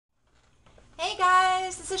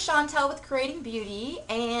guys, this is Chantel with Creating Beauty,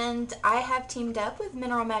 and I have teamed up with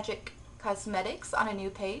Mineral Magic Cosmetics on a new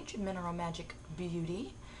page, Mineral Magic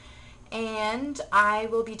Beauty, and I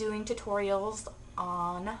will be doing tutorials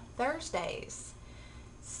on Thursdays.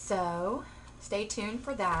 So stay tuned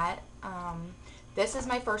for that. This is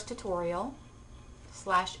my first tutorial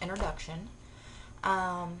 / introduction,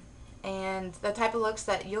 and the type of looks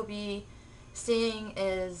that you'll be seeing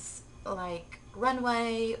is like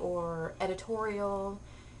runway or editorial,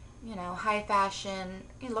 you know, high fashion,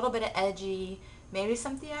 a little bit of edgy, maybe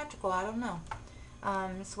some theatrical, I don't know.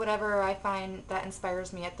 It's whatever I find that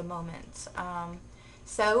inspires me at the moment.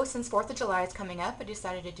 So since 4th of July is coming up, I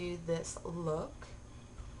decided to do this look,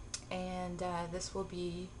 and this will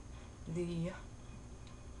be the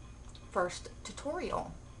first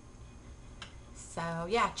tutorial. So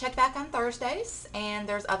yeah, check back on Thursdays, and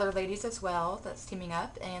there's other ladies as well that's teaming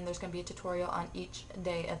up, and there's going to be a tutorial on each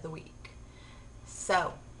day of the week.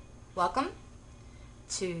 So welcome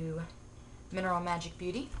to Mineral Magic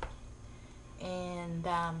Beauty, and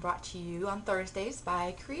brought to you on Thursdays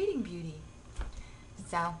by Creating Beauty.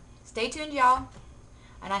 So stay tuned, y'all,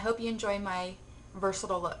 and I hope you enjoy my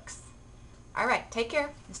versatile looks. Alright, take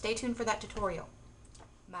care and stay tuned for that tutorial.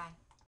 Bye.